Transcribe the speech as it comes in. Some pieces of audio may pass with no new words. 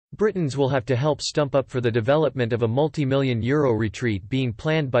Britons will have to help stump up for the development of a multi-million euro retreat being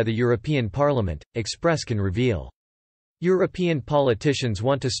planned by the European Parliament, Express can reveal. European politicians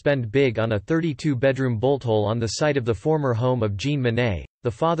want to spend big on a 32-bedroom bolthole on the site of the former home of Jean Monnet, the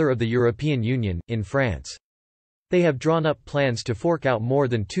father of the European Union, in France. They have drawn up plans to fork out more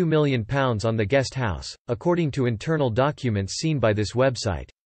than £2 million on the guest house, according to internal documents seen by this website.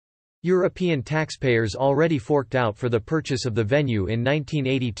 European taxpayers already forked out for the purchase of the venue in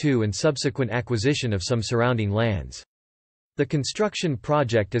 1982 and subsequent acquisition of some surrounding lands. The construction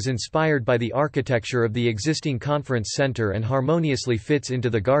project is inspired by the architecture of the existing conference center and harmoniously fits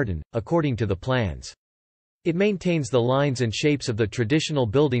into the garden, according to the plans. It maintains the lines and shapes of the traditional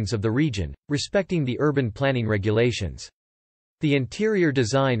buildings of the region, respecting the urban planning regulations. The interior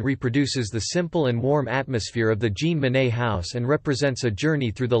design reproduces the simple and warm atmosphere of the Jean Monnet house and represents a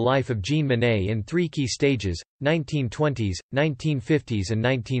journey through the life of Jean Monnet in three key stages: 1920s, 1950s and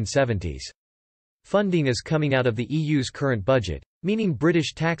 1970s. Funding is coming out of the EU's current budget, meaning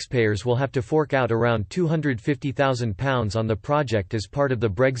British taxpayers will have to fork out around £250,000 on the project as part of the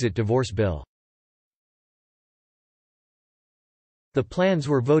Brexit divorce bill. The plans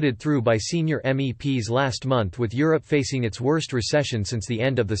were voted through by senior MEPs last month, with Europe facing its worst recession since the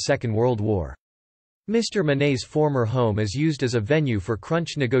end of the Second World War. Mr. Monnet's former home is used as a venue for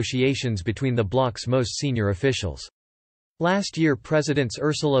crunch negotiations between the bloc's most senior officials. Last year, Presidents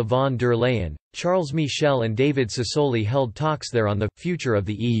Ursula von der Leyen, Charles Michel and David Sassoli held talks there on the future of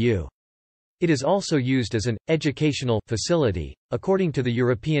the EU. It is also used as an educational facility, according to the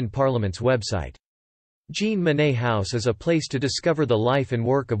European Parliament's website. Jean Monnet House is a place to discover the life and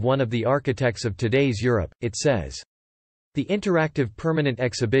work of one of the architects of today's Europe, it says. The interactive permanent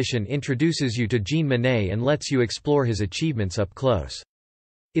exhibition introduces you to Jean Monnet and lets you explore his achievements up close.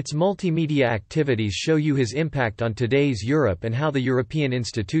 Its multimedia activities show you his impact on today's Europe and how the European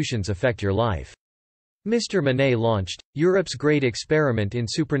institutions affect your life. Mr. Monnet launched Europe's great experiment in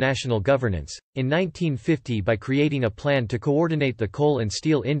supranational governance in 1950 by creating a plan to coordinate the coal and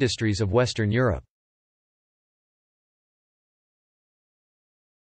steel industries of Western Europe.